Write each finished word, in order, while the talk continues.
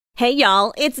Hey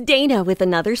y'all, it's Dana with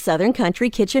another Southern Country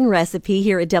Kitchen recipe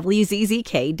here at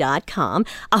WZZK.com.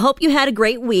 I hope you had a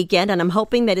great weekend, and I'm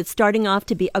hoping that it's starting off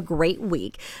to be a great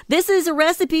week. This is a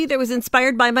recipe that was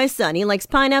inspired by my son. He likes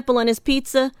pineapple on his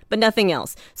pizza, but nothing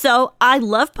else. So I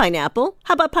love pineapple.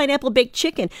 How about pineapple baked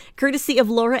chicken? Courtesy of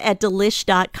Laura at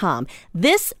Delish.com.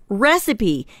 This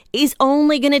recipe is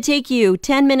only going to take you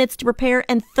 10 minutes to prepare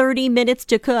and 30 minutes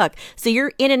to cook. So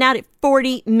you're in and out at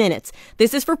 40 minutes.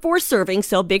 This is for 4 servings,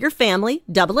 so bigger family,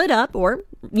 double it up, or,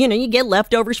 you get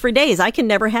leftovers for days. I can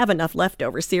never have enough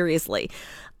leftovers, seriously.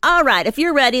 All right, if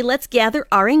you're ready, let's gather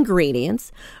our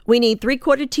ingredients. We need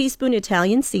 3/4 teaspoon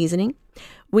Italian seasoning.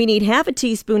 We need 1/2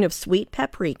 teaspoon of sweet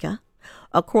paprika.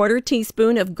 1/4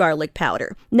 teaspoon of garlic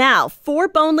powder. Now, 4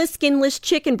 boneless, skinless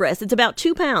chicken breasts. It's about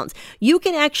 2 pounds. You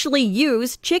can actually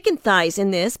use chicken thighs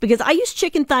in this because I use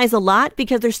chicken thighs a lot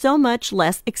because they're so much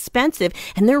less expensive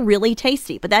and they're really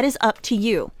tasty, but that is up to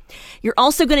you. You're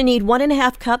also going to need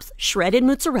 1.5 cups shredded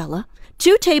mozzarella,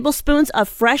 2 tablespoons of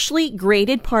freshly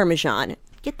grated Parmesan.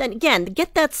 Get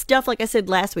that stuff, like I said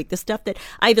last week, the stuff that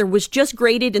either was just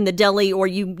grated in the deli or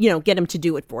you get them to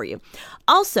do it for you.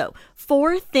 Also,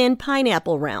 4 thin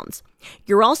pineapple rounds.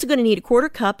 You're also going to need 1/4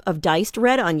 cup of diced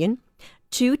red onion,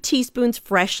 2 teaspoons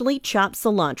freshly chopped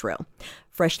cilantro,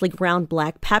 freshly ground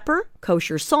black pepper,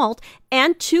 kosher salt,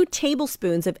 and 2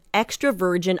 tablespoons of extra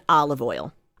virgin olive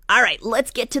oil. All right, let's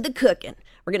get to the cooking.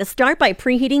 We're going to start by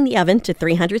preheating the oven to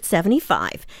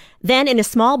 375. Then in a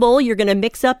small bowl, you're going to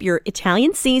mix up your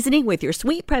Italian seasoning with your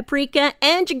sweet paprika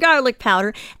and your garlic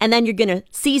powder. And then you're going to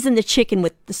season the chicken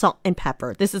with the salt and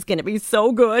pepper. This is going to be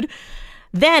so good.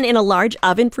 Then in a large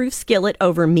oven-proof skillet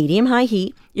over medium-high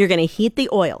heat, you're going to heat the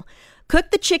oil. Cook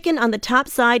the chicken on the top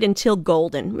side until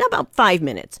golden, about 5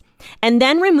 minutes. And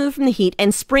then remove from the heat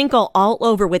and sprinkle all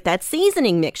over with that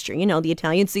seasoning mixture. The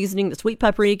Italian seasoning, the sweet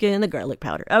paprika, and the garlic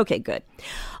powder. Okay, good.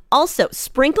 Also,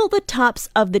 sprinkle the tops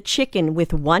of the chicken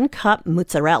with 1 cup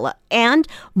mozzarella and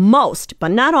most,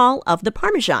 but not all, of the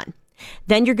Parmesan.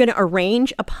 Then you're going to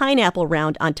arrange a pineapple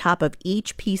round on top of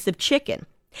each piece of chicken.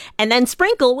 And then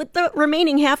sprinkle with the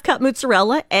remaining 1/2 cup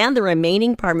mozzarella and the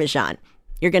remaining Parmesan.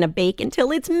 You're going to bake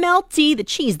until it's melty, the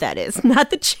cheese that is, not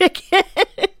the chicken.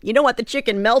 You don't want the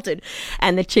chicken melted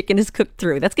and the chicken is cooked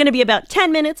through. That's going to be about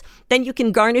 10 minutes. Then you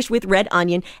can garnish with red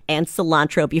onion and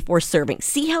cilantro before serving.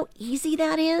 See how easy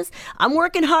that is? I'm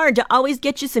working hard to always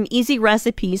get you some easy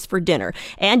recipes for dinner.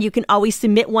 And you can always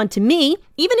submit one to me,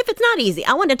 even if it's not easy.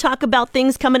 I want to talk about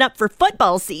things coming up for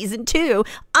football season too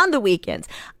on the weekends.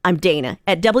 I'm Dana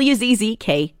at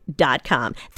WZZK.com.